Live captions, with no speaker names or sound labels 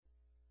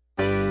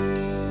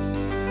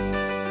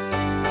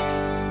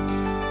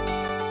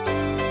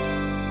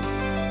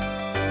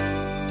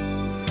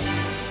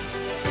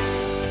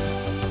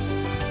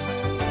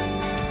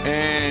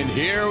And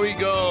here we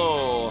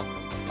go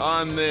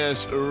on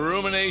this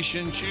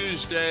Rumination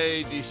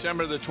Tuesday,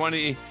 December the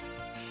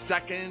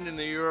 22nd in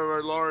the year of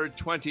our Lord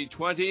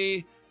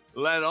 2020.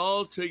 Let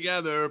all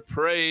together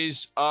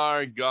praise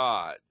our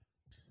God.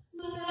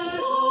 Let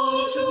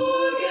all together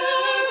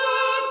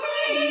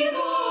praise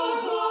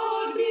our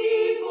God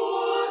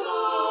before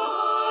the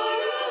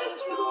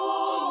highest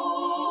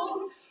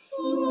throne.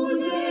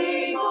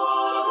 Today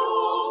God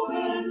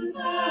opens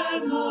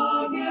heaven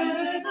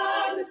again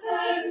and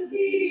sends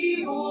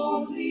the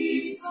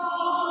only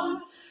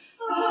Son,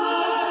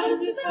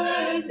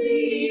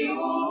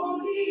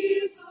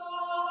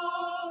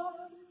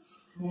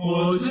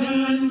 O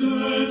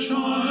tender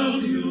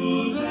child,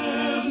 you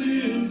there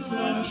in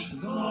flesh,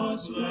 the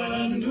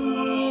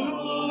splendor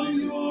of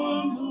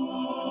your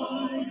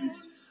might.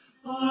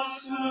 A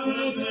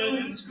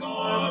servant's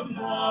garb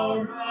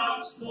now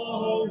wraps the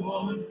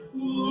one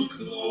who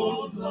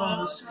clothed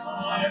the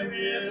sky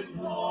with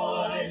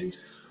light,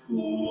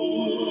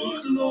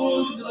 who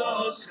clothed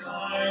the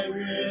sky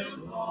with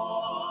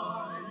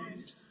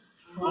light.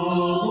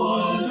 How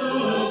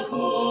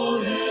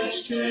wonderful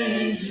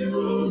exchange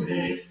you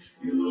make!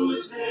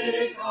 You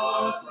take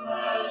our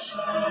flesh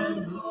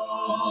and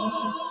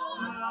blood,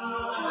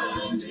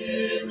 and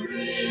in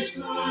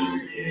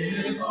return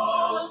give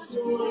us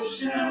to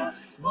share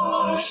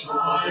the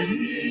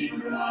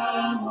shining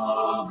Lamb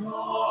of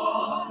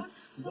God,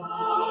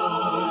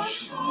 the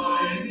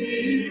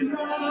shining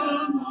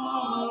Lamb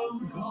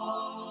of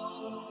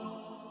God.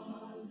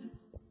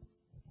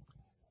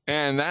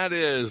 And that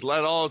is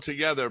Let All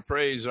Together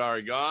Praise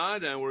Our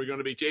God. And we're going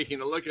to be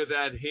taking a look at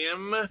that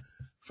hymn.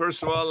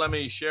 First of all, let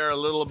me share a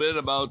little bit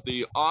about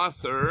the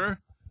author.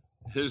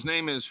 His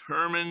name is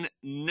Herman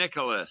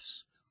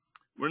Nicholas.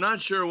 We're not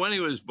sure when he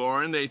was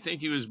born. They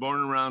think he was born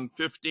around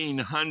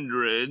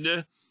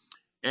 1500.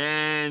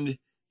 And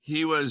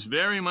he was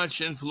very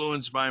much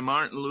influenced by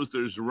Martin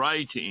Luther's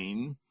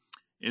writing.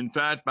 In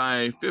fact,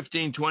 by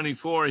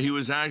 1524, he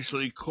was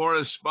actually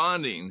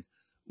corresponding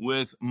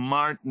with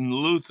Martin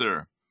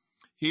Luther.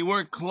 He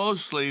worked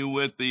closely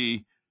with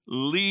the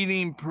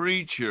leading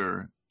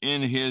preacher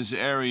in his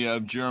area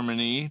of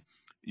Germany,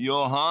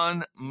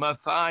 Johann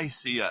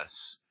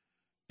Matthesius,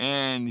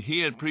 and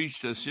he had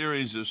preached a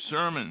series of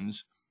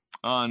sermons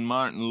on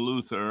Martin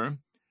Luther.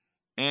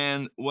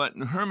 And what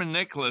Herman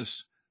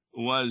Nicholas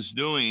was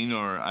doing,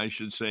 or I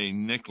should say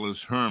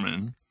Nicholas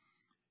Herman,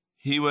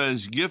 he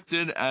was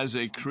gifted as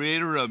a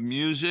creator of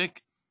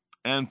music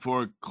and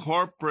for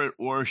corporate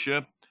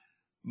worship,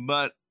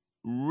 but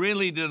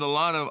really did a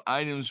lot of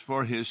items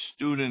for his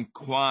student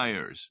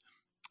choirs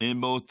in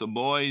both the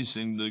boys'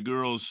 and the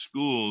girls'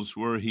 schools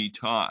where he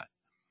taught.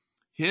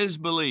 His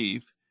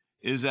belief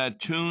is that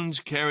tunes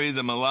carry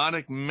the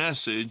melodic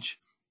message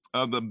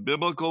of the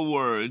biblical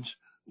words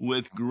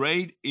with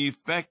great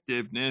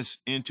effectiveness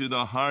into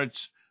the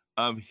hearts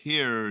of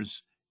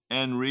hearers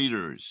and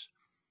readers.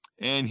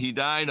 And he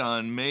died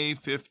on May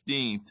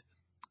 15th,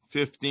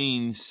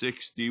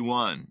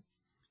 1561.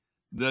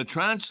 The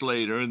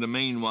translator, the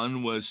main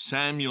one, was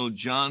Samuel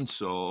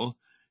Johnson,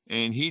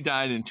 and he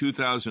died in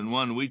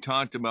 2001. We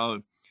talked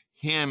about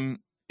him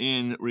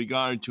in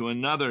regard to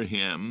another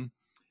hymn.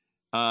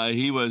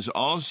 He was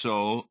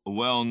also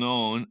well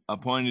known,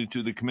 appointed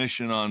to the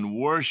Commission on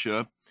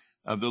Worship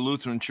of the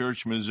Lutheran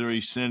Church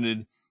Missouri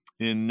Synod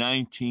in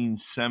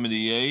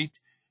 1978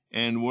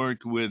 and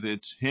worked with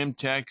its hymn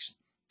text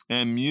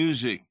and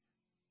music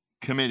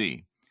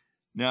committee.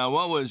 Now,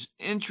 what was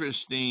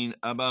interesting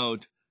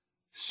about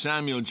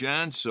Samuel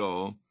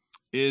Johnson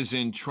is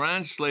in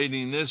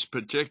translating this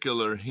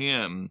particular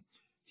hymn,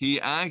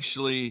 he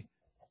actually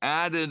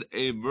added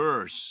a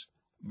verse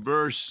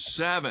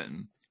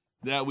 7,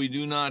 that we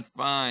do not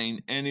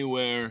find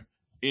anywhere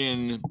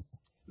in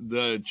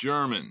the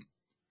German.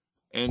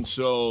 And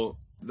so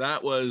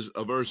that was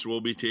a verse we'll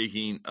be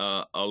taking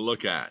a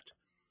look at.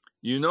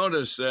 You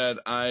notice that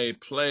I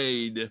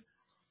played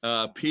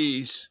a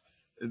piece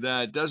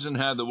that doesn't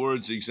have the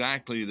words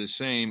exactly the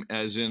same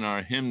as in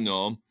our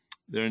hymnal.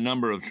 There are a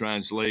number of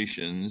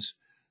translations,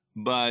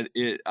 but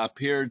it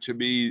appeared to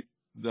be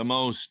the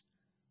most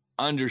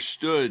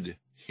understood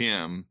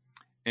hymn.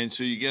 And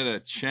so you get a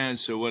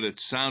chance of what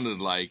it sounded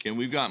like. And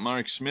we've got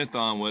Mark Smith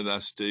on with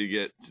us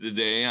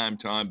today. I'm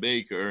Tom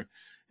Baker.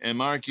 And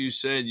Mark, you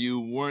said you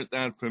weren't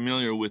that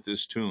familiar with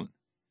this tune.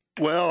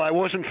 Well, I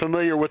wasn't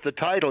familiar with the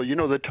title. You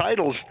know, the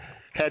titles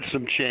had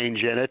some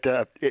change in it.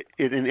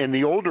 In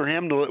the older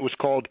hymnal, it was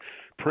called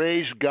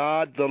Praise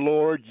God the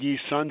Lord, Ye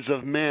Sons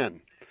of Men.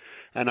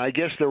 And I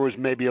guess there was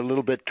maybe a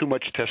little bit too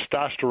much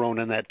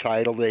testosterone in that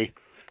title. They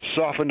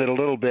softened it a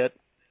little bit,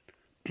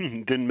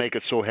 didn't make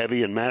it so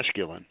heavy and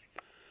masculine.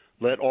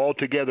 Let all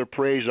together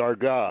praise our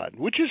God,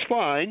 which is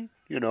fine,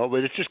 you know,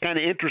 but it's just kind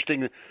of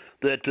interesting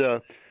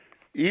that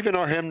even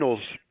our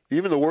hymnals,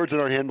 even the words in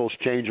our hymnals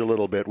change a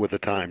little bit with the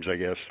times, I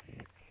guess.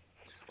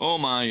 Oh,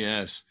 my,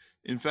 yes.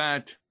 In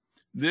fact,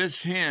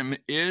 this hymn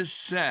is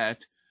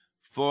set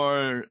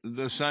for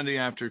the Sunday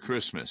after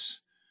Christmas.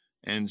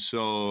 And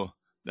so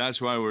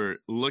that's why we're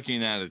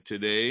looking at it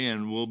today,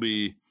 and we'll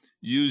be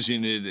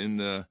using it in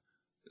the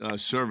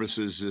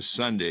services this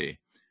Sunday.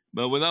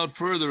 But without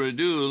further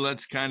ado,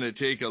 let's kind of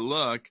take a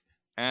look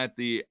at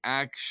the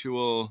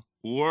actual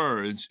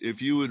words.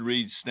 If you would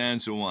read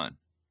stanza 1.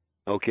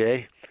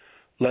 Okay.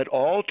 Let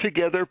all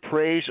together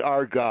praise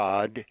our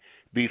God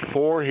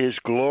before his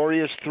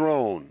glorious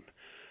throne.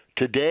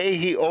 Today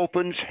he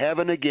opens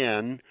heaven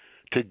again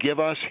to give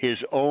us his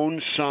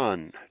own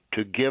Son,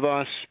 to give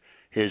us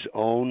his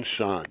own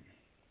Son.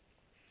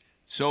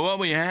 So what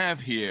we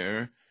have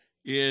here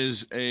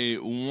is a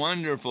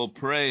wonderful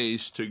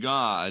praise to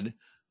God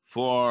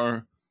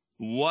for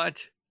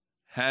what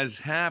has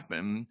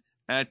happened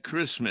at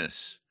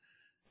Christmas.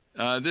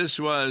 This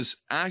was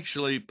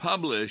actually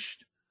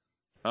published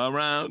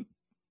around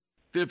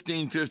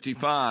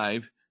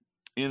 1555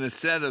 in a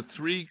set of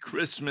 3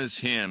 Christmas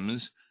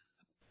hymns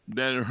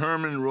that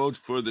Hermann wrote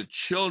for the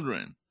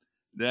children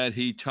that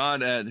he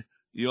taught at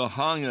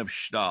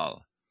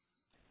Johanngersthal.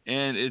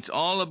 And it's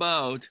all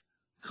about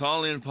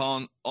calling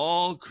upon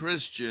all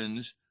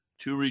Christians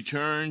to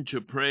return to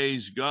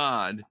praise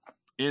God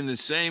in the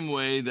same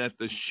way that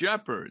the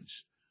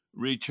shepherds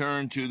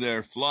returned to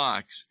their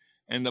flocks.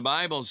 And the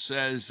Bible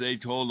says they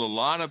told a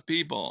lot of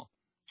people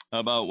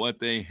about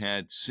what they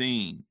had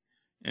seen.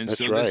 And That's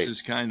so right. This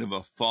is kind of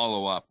a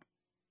follow-up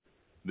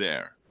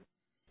there.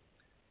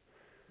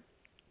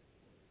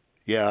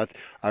 Yeah,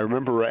 I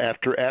remember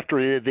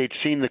after they'd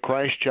seen the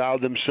Christ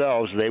child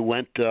themselves, they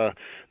went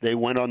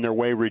on their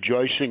way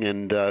rejoicing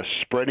and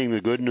spreading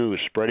the good news,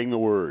 spreading the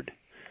word.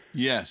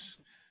 Yes.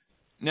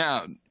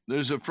 Now,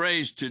 there's a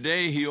phrase,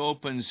 today he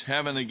opens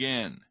heaven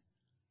again.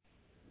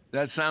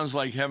 That sounds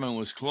like heaven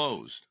was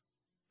closed.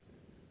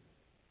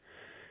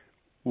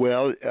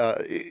 Well,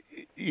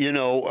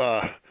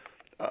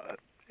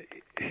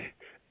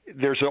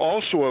 there's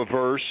also a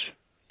verse,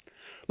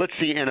 let's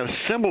see, in a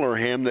similar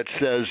hymn that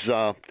says,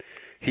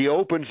 he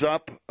opens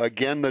up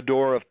again the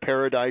door of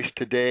paradise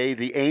today.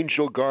 The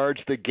angel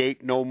guards the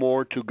gate no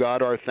more. To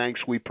God our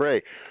thanks we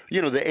pray.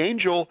 You know, the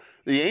angel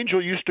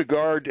used to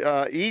guard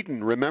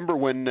Eden. Remember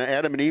when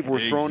Adam and Eve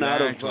were thrown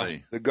out of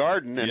the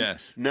garden? And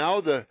yes.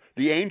 Now the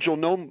angel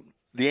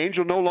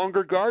no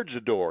longer guards the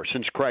door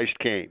since Christ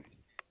came.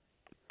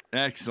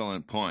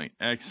 Excellent point.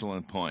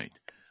 Excellent point.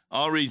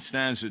 I'll read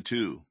stanza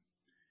 2.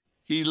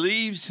 He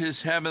leaves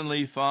his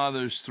heavenly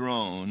Father's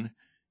throne,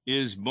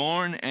 is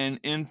born an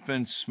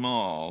infant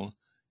small,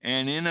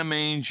 and in a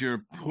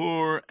manger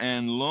poor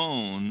and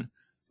lone,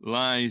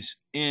 lies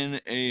in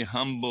a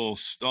humble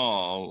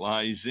stall,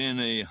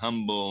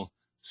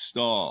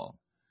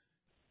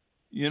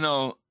 You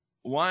know,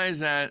 why is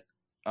that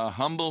a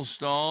humble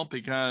stall?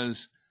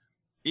 Because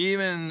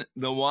even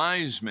the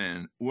wise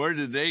men, where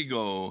did they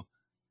go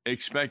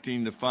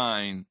expecting to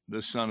find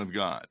the Son of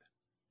God?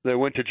 They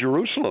went to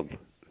Jerusalem.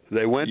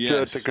 They went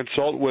Yes. to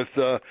consult with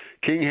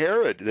King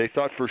Herod. They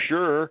thought for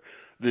sure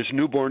this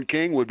newborn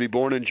king would be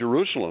born in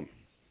Jerusalem.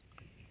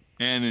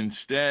 And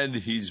instead,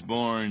 he's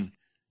born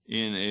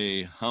in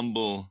a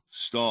humble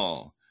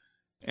stall.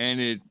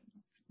 And it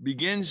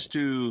begins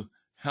to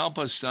help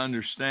us to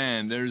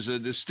understand there's a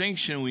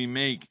distinction we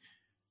make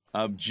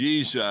of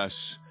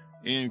Jesus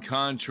in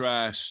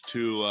contrast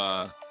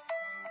to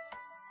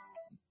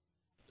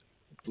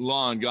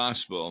law and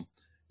gospel,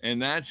 and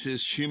that's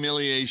his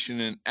humiliation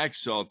and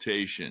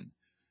exaltation.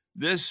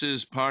 This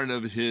is part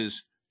of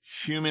his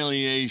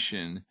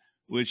humiliation,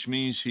 which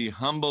means he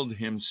humbled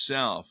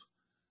himself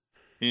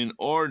in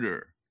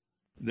order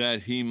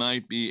that he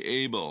might be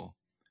able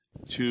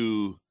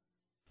to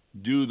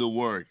do the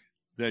work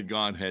that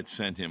God had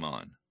sent him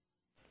on.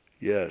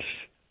 Yes.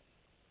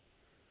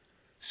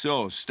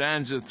 So,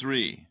 stanza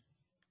 3.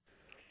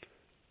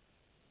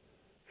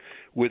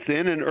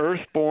 Within an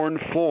earthborn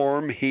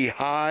form, he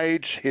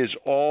hides his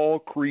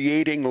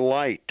all-creating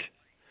light.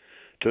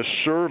 To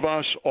serve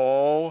us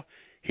all,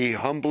 he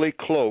humbly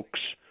cloaks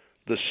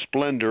the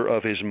splendor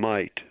of his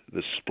might.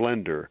 The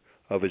splendor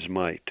of his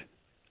might.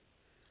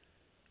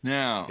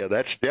 Now, yeah,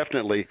 that's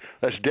definitely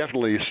a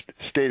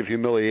state of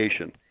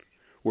humiliation,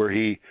 where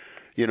he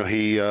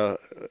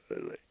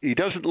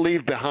doesn't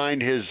leave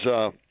behind his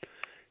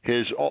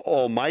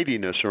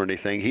almightiness or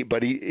anything.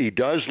 But he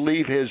does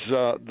leave his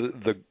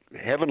the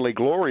heavenly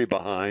glory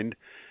behind,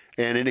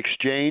 and in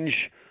exchange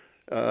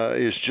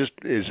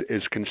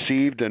is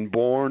conceived and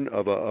born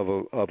of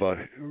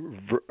a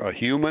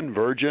human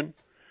virgin,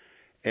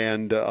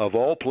 and of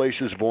all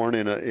places born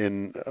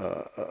in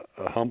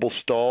a humble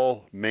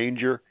stall,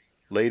 manger,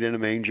 laid in a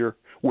manger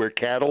where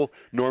cattle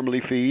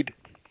normally feed.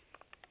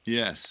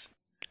 Yes.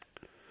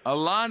 A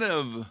lot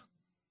of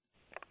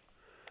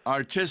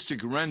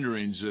artistic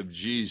renderings of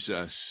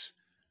Jesus,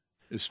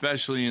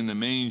 especially in the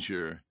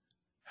manger,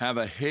 have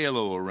a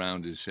halo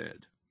around his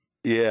head.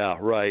 Yeah,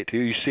 right.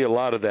 You see a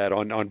lot of that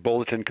on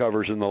bulletin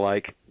covers and the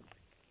like.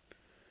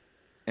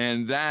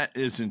 And that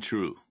isn't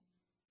true.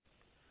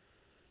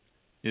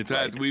 In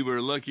fact, we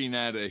were looking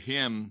at a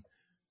hymn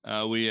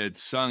we had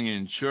sung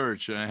in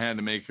church, and I had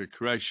to make a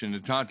correction.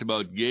 It talked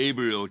about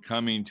Gabriel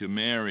coming to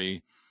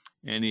Mary,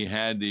 and he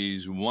had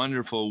these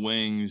wonderful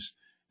wings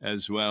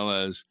as well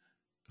as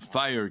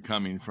fire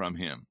coming from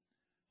him.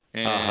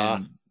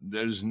 And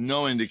there's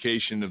no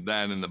indication of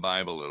that in the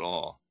Bible at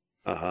all.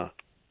 Uh-huh.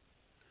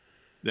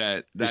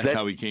 That's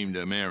how he came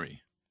to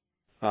Mary.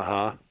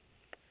 Uh-huh.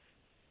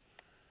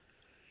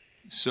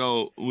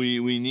 So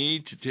we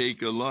need to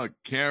take a look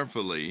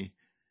carefully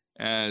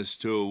as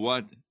to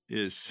what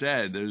is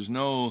said. There's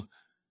no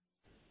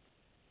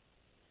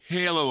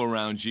halo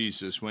around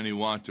Jesus when he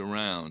walked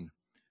around.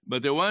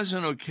 But there was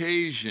an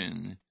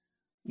occasion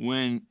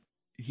when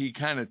he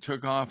kind of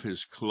took off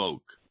his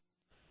cloak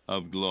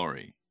of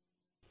glory.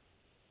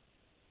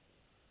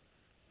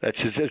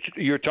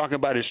 You're talking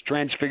about his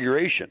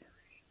transfiguration.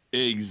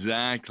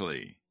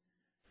 Exactly.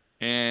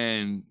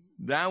 And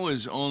that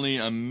was only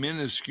a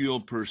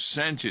minuscule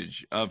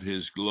percentage of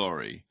his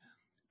glory.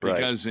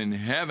 Because in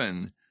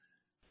heaven,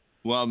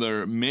 while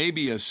there may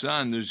be a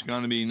sun, there's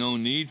going to be no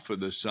need for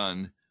the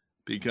sun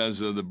because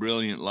of the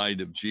brilliant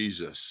light of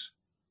Jesus.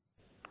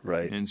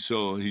 Right. And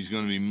so he's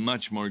going to be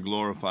much more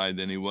glorified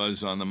than he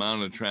was on the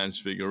Mount of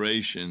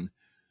Transfiguration.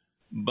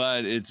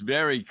 But it's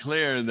very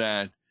clear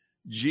that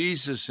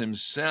Jesus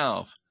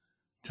himself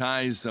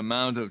ties the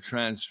Mount of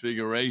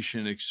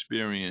Transfiguration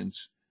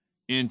experience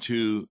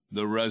into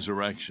the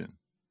resurrection.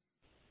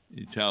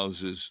 He tells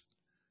his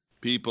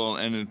people,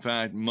 and in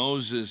fact,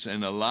 Moses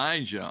and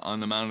Elijah on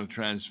the Mount of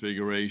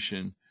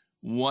Transfiguration,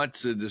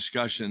 what's the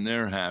discussion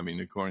they're having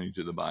according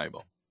to the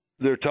Bible?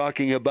 They're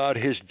talking about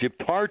his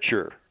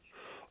departure.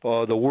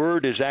 The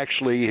word is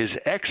actually his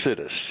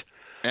exodus.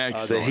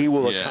 Excellent. That he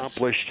will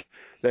accomplish,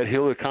 that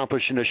he'll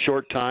accomplish in a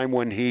short time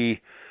when he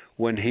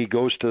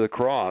goes to the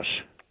cross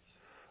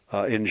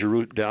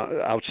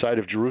outside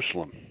of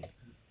Jerusalem.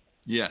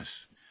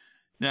 Yes.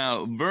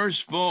 Now, verse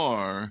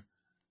 4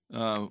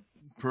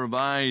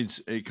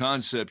 provides a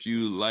concept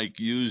you like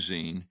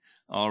using.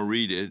 I'll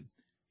read it.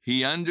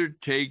 He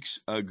undertakes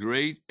a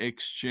great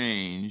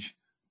exchange,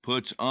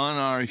 puts on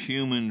our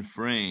human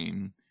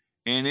frame,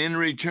 and in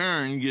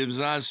return gives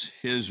us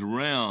his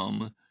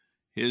realm,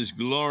 his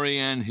glory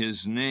and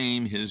his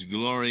name, his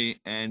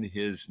glory and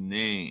his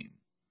name.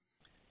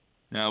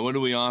 Now, what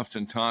do we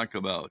often talk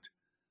about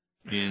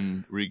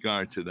in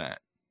regard to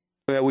that?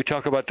 Well, we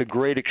talk about the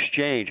great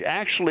exchange.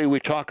 Actually, we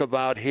talk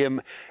about him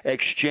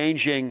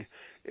exchanging,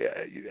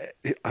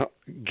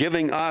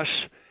 giving us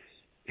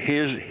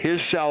his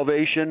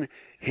salvation,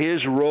 his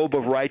robe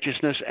of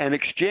righteousness, and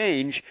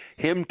exchange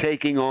him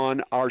taking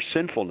on our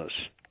sinfulness.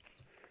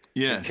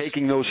 Yes. And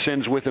taking those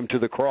sins with him to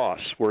the cross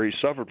where he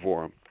suffered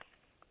for them.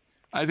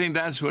 I think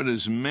that's what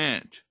is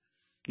meant.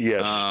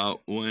 Yes.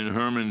 When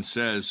Herman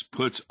says,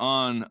 puts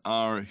on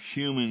our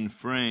human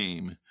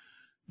frame,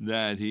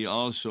 that he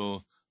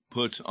also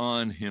puts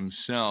on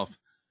himself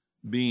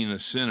being a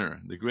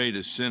sinner, the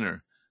greatest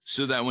sinner,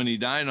 so that when he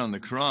died on the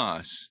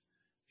cross,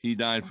 he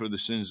died for the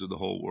sins of the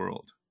whole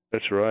world.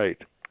 That's right.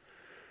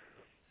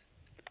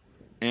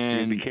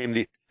 And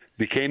he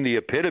became the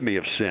epitome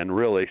of sin,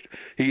 really.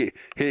 He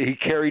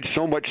carried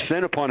so much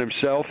sin upon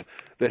himself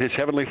that his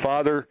heavenly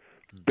Father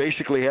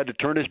basically had to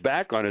turn his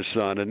back on his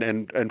son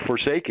and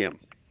forsake him.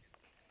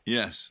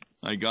 Yes.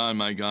 My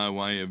God,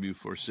 why have you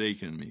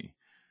forsaken me?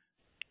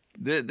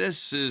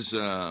 This is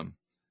a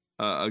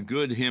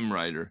good hymn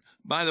writer.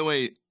 By the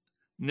way,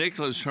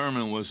 Nicholas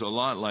Herman was a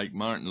lot like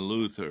Martin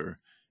Luther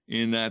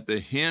in that the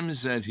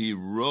hymns that he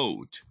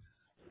wrote,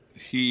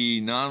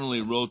 he not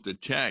only wrote the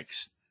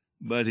text,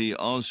 but he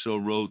also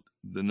wrote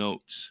the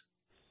notes,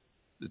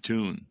 the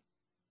tune.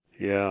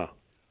 Yeah.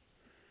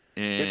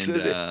 And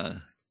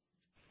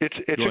it's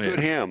a good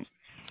hymn.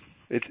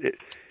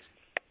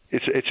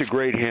 It's a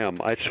great hymn.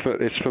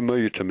 It's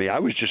familiar to me. I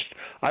was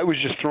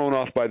just thrown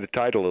off by the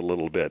title a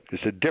little bit.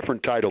 It's a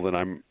different title than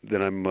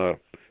I'm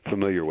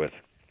familiar with.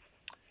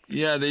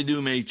 Yeah, they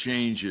do make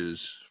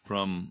changes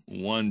from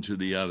one to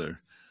the other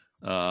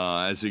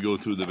as they go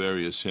through the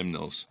various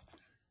hymnals.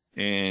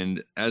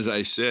 And as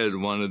I said,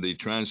 one of the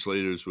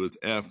translators with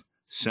F.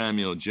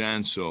 Samuel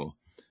Janso,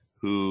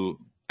 who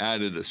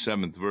added a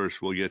seventh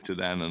verse, we'll get to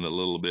that in a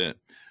little bit.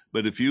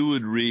 But if you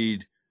would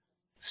read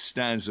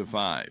stanza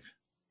 5.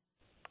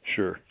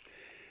 Sure.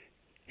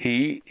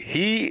 He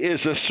is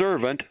a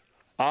servant,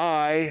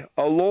 I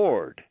a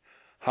Lord.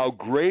 How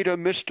great a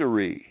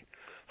mystery!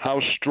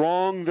 How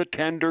strong the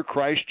tender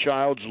Christ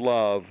child's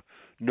love!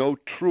 No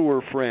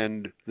truer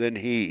friend than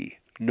he.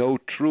 No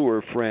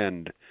truer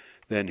friend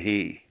than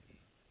he.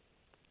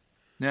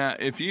 Now,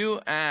 if you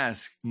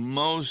ask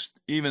most,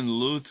 even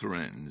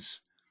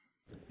Lutherans,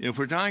 if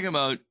we're talking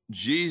about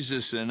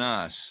Jesus and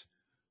us,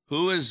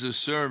 who is the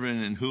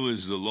servant and who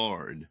is the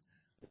Lord?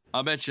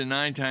 I'll bet you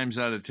 9 times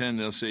out of 10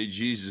 they'll say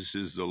Jesus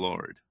is the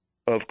Lord.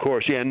 Of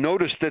course, yeah.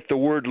 Notice that the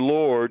word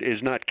Lord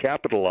is not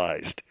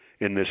capitalized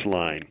in this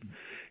line.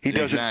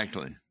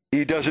 Exactly.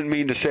 He doesn't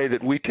mean to say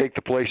that we take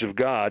the place of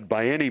God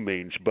by any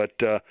means, but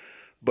in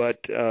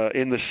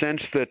the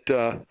sense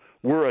that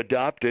we're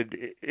adopted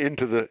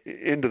into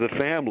the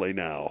family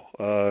now,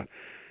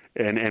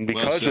 and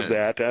because of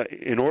that,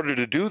 in order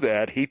to do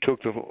that, he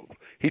took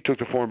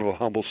the form of a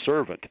humble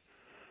servant.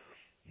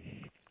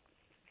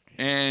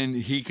 And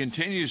he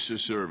continues to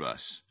serve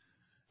us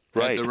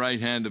right at the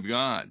right hand of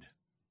God.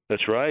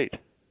 That's right.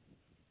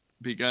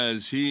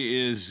 because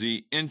he is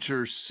the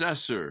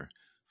intercessor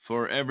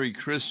for every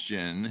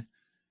Christian.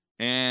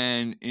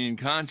 And in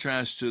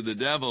contrast to the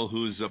devil,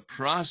 who's a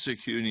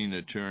prosecuting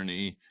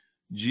attorney,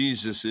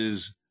 Jesus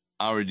is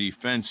our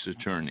defense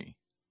attorney.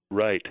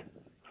 Right,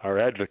 our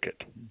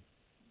advocate.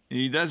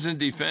 He doesn't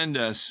defend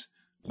us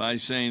by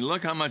saying,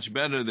 look how much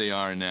better they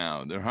are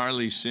now. They're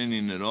hardly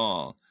sinning at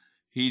all.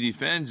 He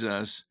defends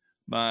us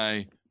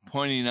by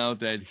pointing out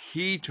that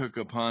he took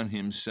upon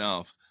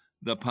himself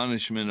the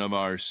punishment of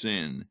our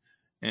sin,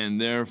 and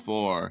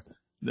therefore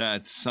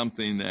that's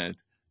something that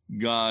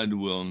God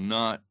will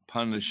not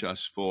punish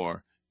us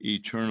for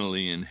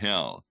eternally in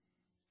hell.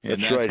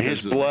 And that's right.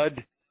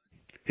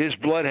 His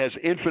blood has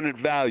infinite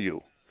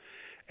value,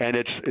 and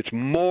it's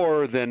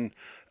more than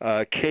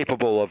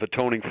capable of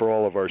atoning for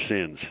all of our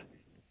sins.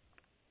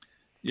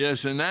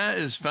 Yes, and that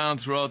is found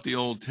throughout the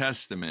Old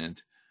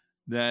Testament,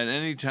 that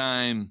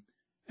anytime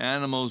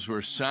animals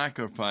were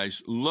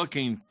sacrificed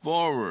looking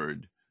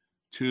forward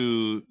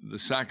to the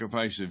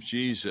sacrifice of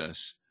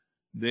Jesus,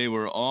 they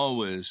were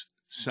always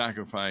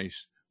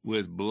sacrificed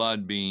with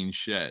blood being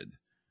shed,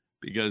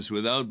 because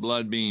without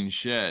blood being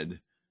shed,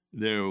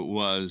 there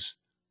was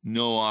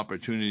no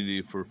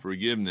opportunity for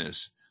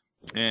forgiveness.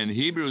 And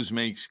Hebrews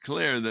makes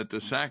clear that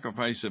the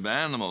sacrifice of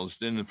animals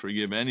didn't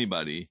forgive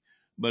anybody,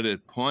 but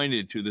it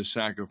pointed to the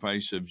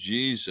sacrifice of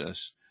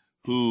Jesus,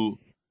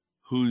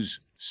 whose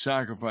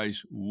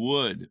sacrifice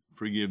would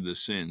forgive the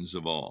sins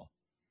of all.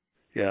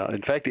 Yeah,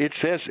 in fact, it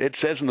says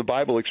in the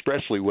Bible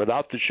expressly,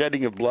 without the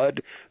shedding of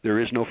blood, there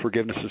is no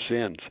forgiveness of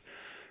sins.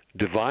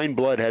 Divine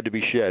blood had to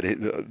be shed,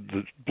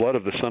 the blood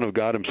of the Son of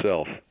God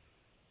himself.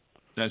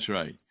 That's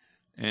right.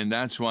 And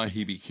that's why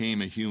he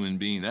became a human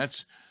being.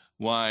 That's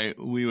why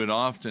we would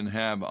often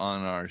have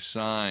on our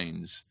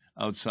signs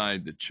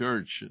outside the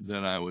church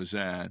that I was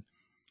at,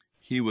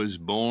 he was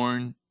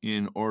born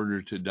in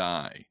order to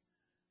die.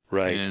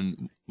 Right.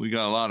 And we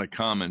got a lot of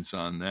comments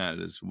on that,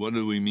 as what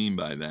do we mean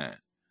by that?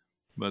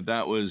 But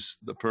that was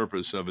the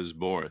purpose of his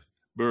birth.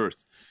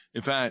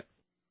 In fact,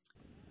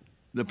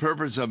 the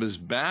purpose of his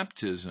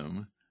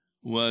baptism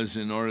was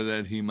in order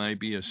that he might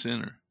be a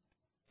sinner.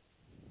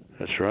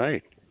 That's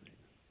right.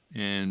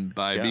 And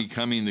by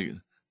becoming the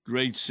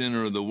great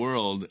sinner of the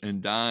world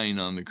and dying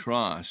on the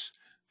cross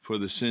for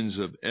the sins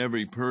of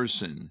every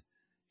person,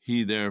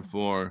 he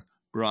therefore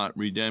brought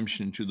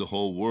redemption to the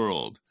whole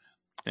world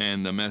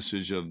and the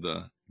message of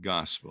the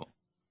gospel.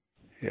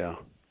 Yeah.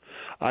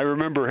 I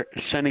remember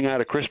sending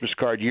out a Christmas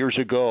card years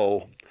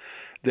ago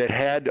that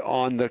had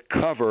on the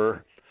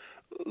cover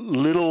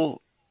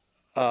little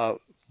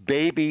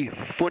baby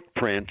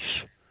footprints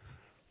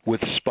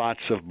with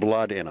spots of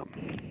blood in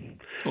them.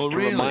 Oh, to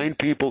really? remind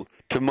people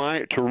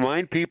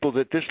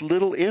that this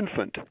little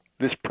infant,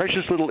 this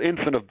precious little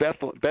infant of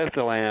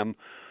Bethlehem,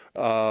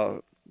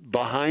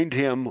 behind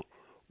him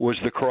was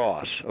the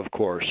cross, of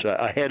course.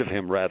 Ahead of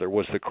him, rather,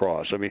 was the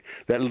cross. I mean,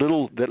 that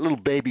little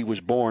baby was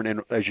born, and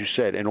as you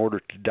said, in order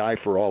to die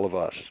for all of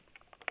us.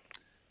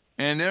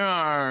 And there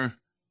are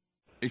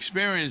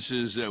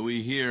experiences that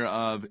we hear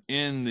of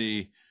in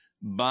the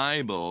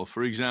Bible.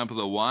 For example,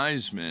 the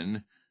wise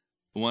men,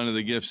 one of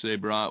the gifts they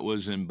brought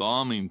was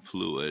embalming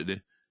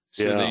fluid,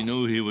 so they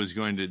knew he was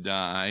going to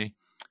die.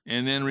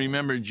 And then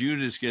remember,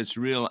 Judas gets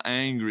real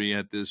angry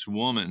at this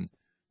woman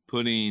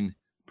putting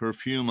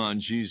perfume on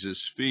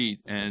Jesus' feet,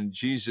 and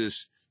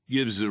Jesus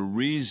gives a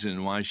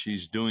reason why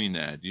she's doing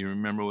that. Do you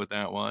remember what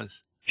that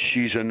was?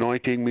 She's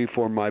anointing me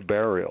for my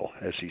burial,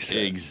 as he said.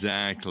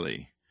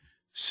 Exactly.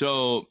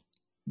 So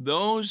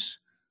those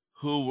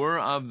who were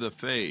of the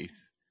faith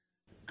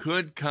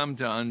could come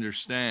to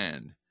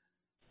understand.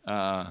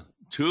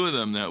 Two of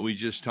them that we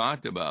just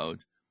talked about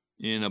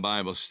in a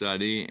Bible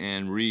study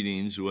and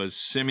readings was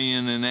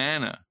Simeon and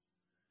Anna.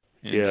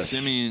 And yes.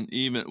 Simeon,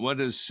 what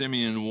does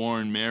Simeon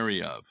warn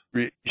Mary of?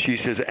 He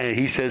says,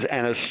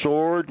 and a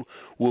sword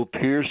will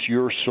pierce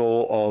your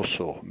soul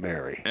also,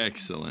 Mary.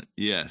 Excellent.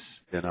 Yes.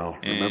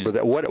 Remember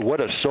that.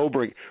 What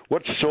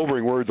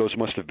sobering word those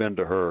must have been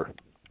to her.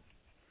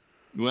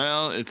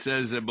 Well, it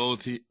says that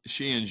both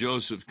she and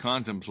Joseph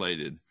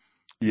contemplated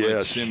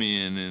what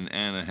Simeon and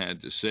Anna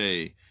had to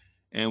say.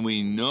 And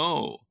we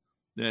know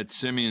that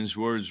Simeon's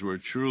words were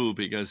true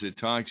because it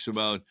talks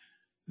about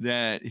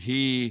that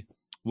he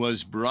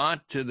was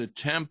brought to the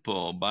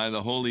temple by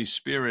the Holy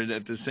Spirit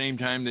at the same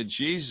time that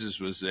Jesus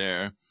was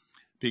there,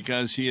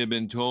 because he had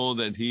been told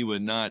that he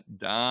would not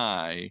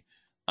die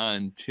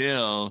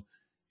until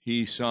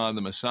he saw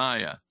the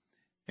Messiah.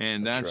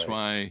 And that's right.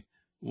 Why,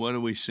 what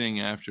do we sing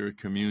after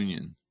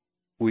communion?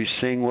 We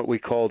sing what we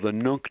call the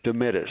Nunc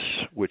Dimittis,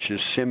 which is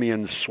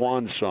Simeon's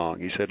swan song.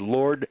 He said,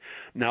 Lord,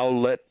 now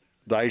let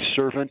thy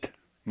servant,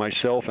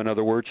 myself, in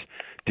other words,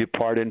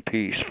 depart in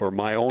peace, for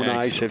my own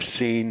eyes have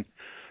seen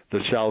the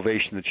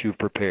salvation that you've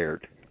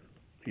prepared.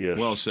 Yes.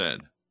 Well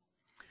said.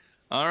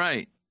 All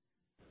right.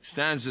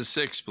 Stanza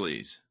 6,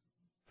 please.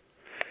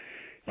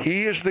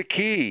 He is the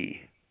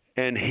key,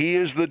 and he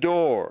is the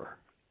door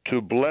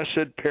to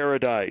blessed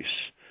paradise.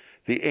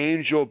 The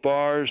angel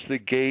bars the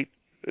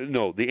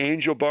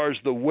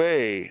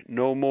way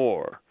no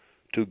more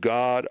to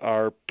God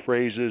our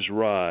praises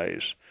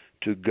rise.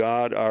 To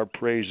God our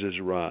praises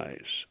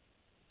rise.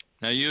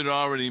 Now, you'd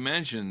already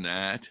mentioned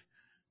that.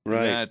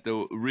 Right. That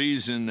the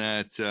reason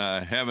that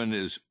heaven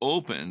is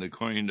opened,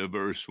 according to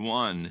verse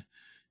 1,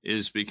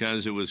 is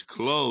because it was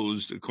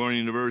closed,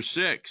 according to verse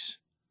 6.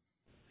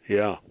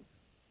 Yeah.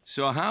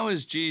 So how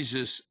is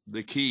Jesus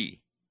the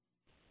key?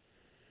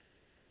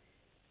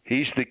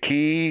 He's the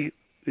key.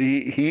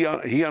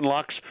 He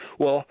unlocks.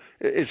 Well,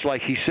 it's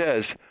like he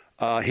says.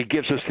 He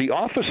gives us the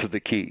office of the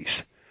keys.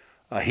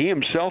 He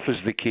himself is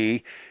the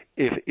key.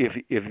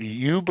 If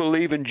you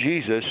believe in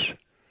Jesus,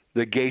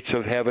 the gates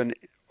of heaven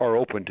are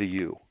open to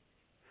you.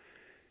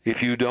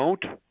 If you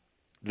don't,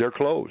 they're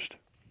closed.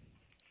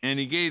 And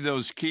he gave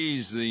those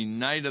keys the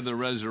night of the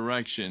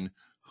resurrection.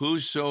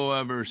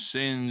 Whosoever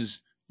sins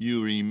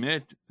you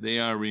remit, they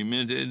are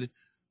remitted.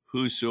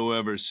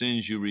 Whosoever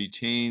sins you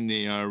retain,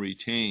 they are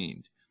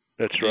retained.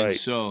 That's right. And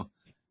so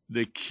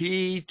the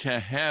key to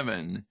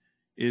heaven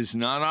is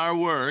not our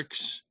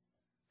works,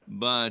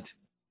 but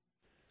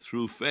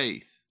through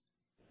faith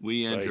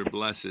we enter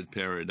blessed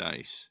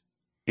paradise.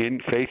 In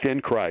faith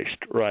in Christ,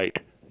 right.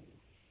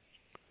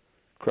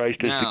 Christ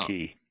is Now, the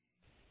key.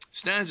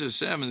 Stanza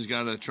 7's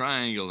got a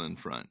triangle in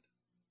front.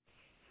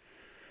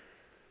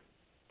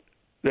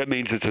 That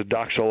means it's a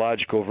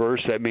doxological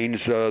verse. That means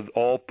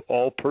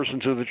all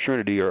persons of the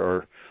Trinity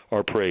are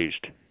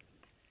praised.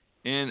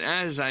 And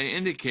as I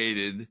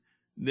indicated,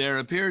 there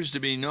appears to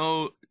be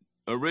no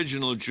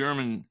original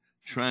German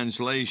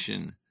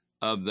translation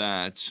of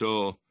that.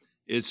 So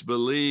it's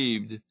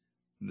believed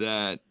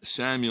that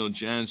Samuel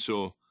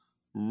Janso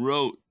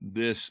wrote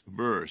this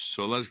verse.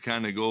 So let's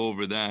kind of go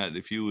over that.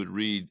 If you would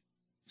read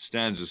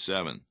stanza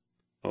 7.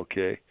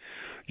 Okay.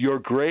 Your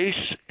grace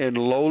and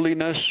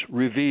lowliness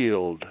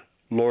revealed,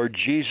 Lord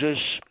Jesus,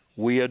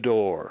 we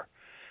adore,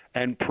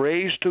 and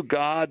praise to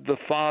God the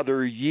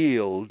Father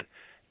yield,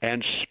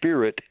 and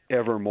Spirit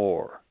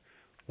evermore.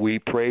 We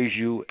praise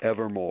you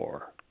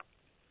evermore.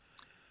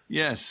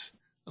 Yes,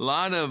 a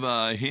lot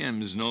of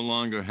hymns no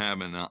longer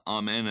have an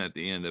amen at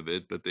the end of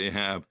it, but they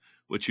have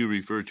what you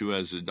refer to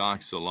as a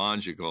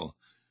doxological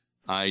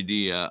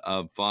idea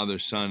of Father,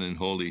 Son, and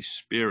Holy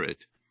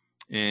Spirit.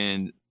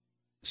 And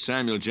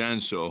Samuel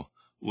Janso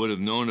would have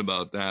known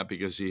about that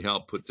because he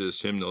helped put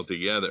this hymnal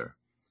together.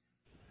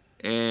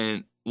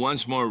 And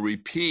once more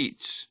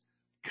repeats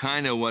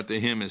kind of what the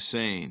hymn is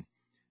saying.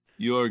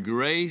 Your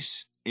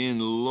grace in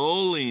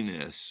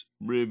lowliness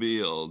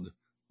revealed,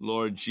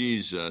 Lord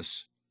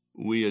Jesus,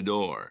 we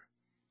adore.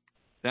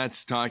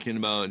 That's talking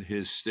about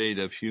his state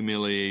of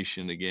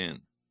humiliation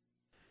again.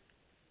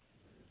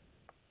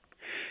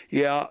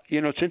 Yeah,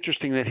 it's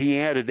interesting that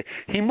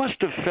he must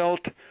have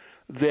felt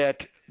that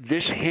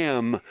this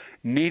hymn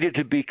needed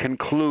to be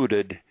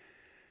concluded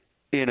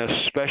in a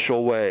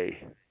special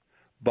way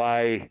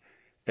by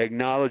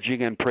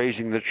acknowledging and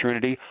praising the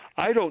Trinity.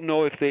 I don't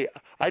know if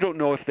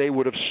they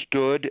would have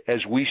stood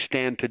as we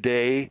stand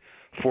today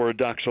for a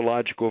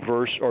doxological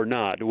verse or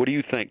not. What do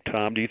you think,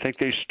 Tom? Do you think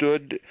they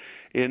stood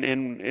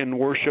in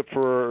worship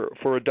for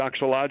a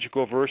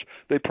doxological verse?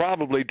 They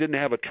probably didn't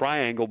have a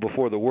triangle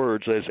before the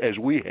words as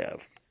we have,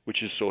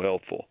 which is so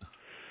helpful.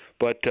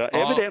 But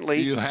evidently,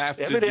 all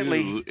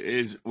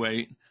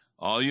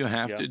you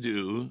have to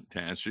do is to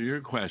answer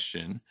your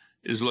question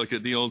is look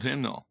at the old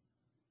hymnal.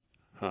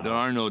 Uh-huh. There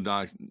are no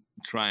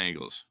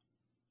triangles.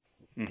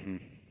 Mm-hmm.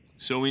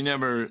 So we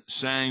never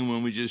sang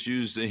when we just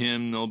used the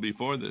hymnal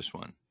before this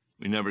one.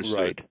 We never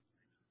stood.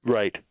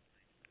 Right.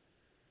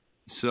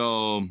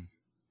 So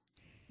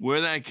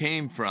where that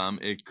came from,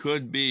 it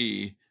could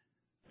be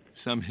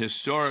some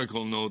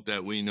historical note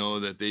that we know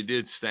that they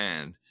did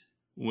stand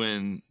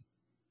when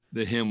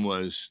the hymn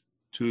was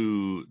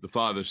to the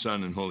Father,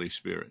 Son, and Holy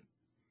Spirit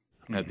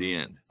at the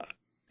end.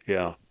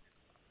 Yeah.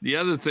 The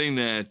other thing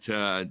that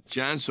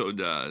Janso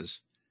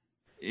does,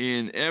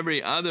 in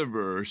every other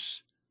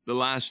verse, the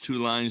last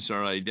two lines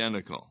are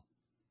identical.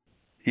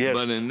 Yes,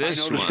 but in this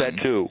I noticed that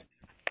too.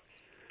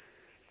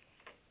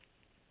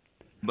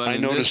 But I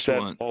in noticed this that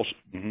one, also.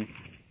 Mm-hmm.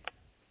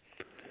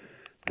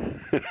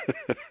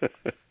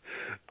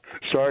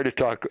 Sorry to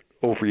talk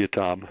over you,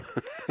 Tom.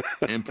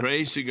 and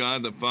praise to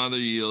God the Father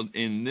yield.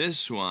 In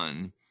this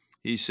one,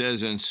 he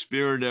says, and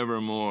Spirit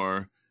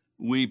evermore,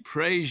 we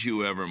praise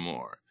you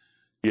evermore.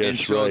 Yes, and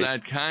so right.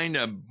 that kind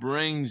of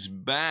brings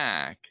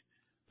back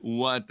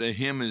what the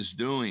hymn is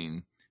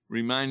doing,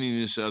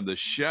 reminding us of the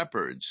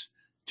shepherds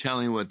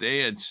telling what they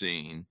had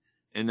seen,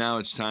 and now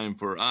it's time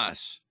for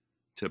us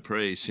to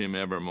praise him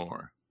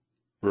evermore.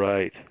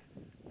 Right.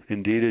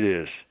 Indeed it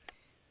is.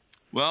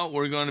 Well,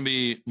 we're going to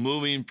be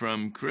moving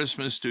from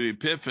Christmas to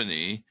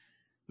Epiphany.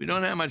 We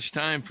don't have much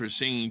time for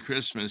singing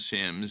Christmas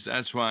hymns.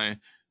 That's why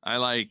I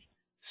like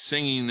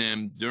singing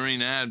them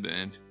during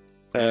Advent.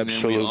 And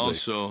then we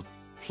also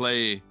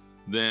play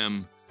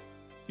them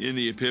in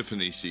the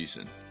Epiphany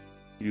season.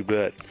 You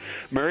bet.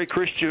 Merry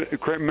Christmas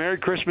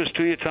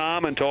to you,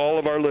 Tom, and to all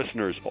of our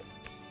listeners.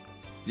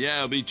 Yeah,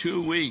 it'll be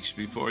 2 weeks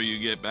before you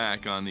get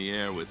back on the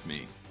air with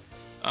me.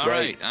 All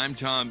right, I'm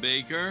Tom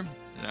Baker,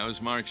 and that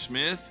was Mark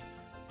Smith.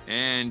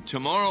 And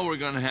tomorrow we're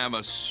going to have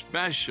a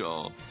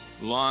special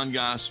Law and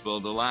Gospel,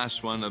 the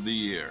last one of the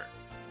year.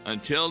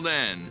 Until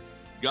then,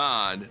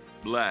 God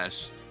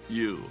bless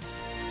you.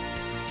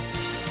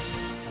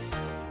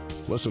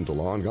 Listen to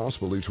Law and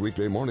Gospel each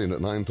weekday morning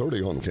at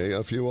 9:30 on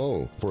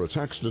KFUO. For a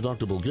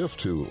tax-deductible gift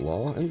to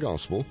Law and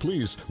Gospel,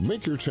 please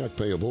make your check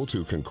payable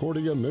to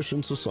Concordia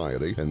Mission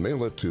Society and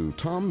mail it to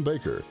Tom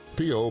Baker,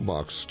 P.O.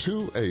 Box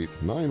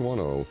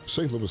 28910,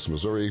 St. Louis,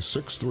 Missouri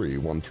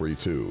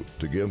 63132.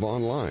 To give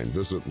online,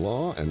 visit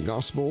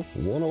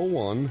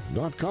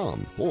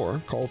lawandgospel101.com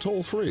or call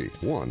toll-free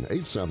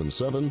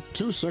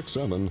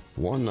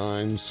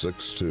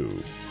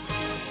 1-877-267-1962.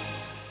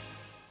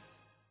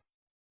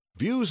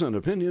 Views and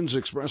opinions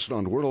expressed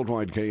on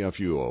Worldwide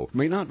KFUO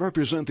may not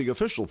represent the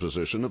official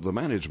position of the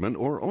management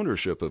or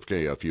ownership of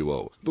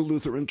KFUO, the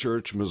Lutheran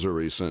Church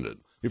Missouri Synod.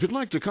 If you'd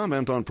like to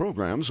comment on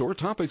programs or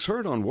topics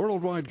heard on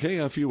Worldwide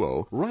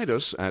KFUO, write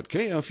us at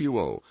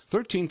KFUO,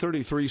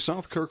 1333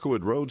 South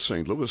Kirkwood Road,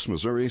 St. Louis,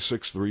 Missouri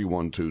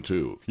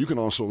 63122. You can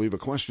also leave a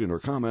question or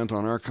comment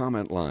on our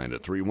comment line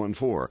at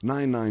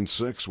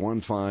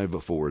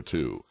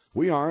 314-996-1542.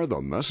 We are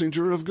the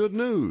messenger of good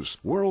news,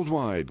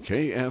 Worldwide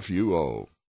KFUO.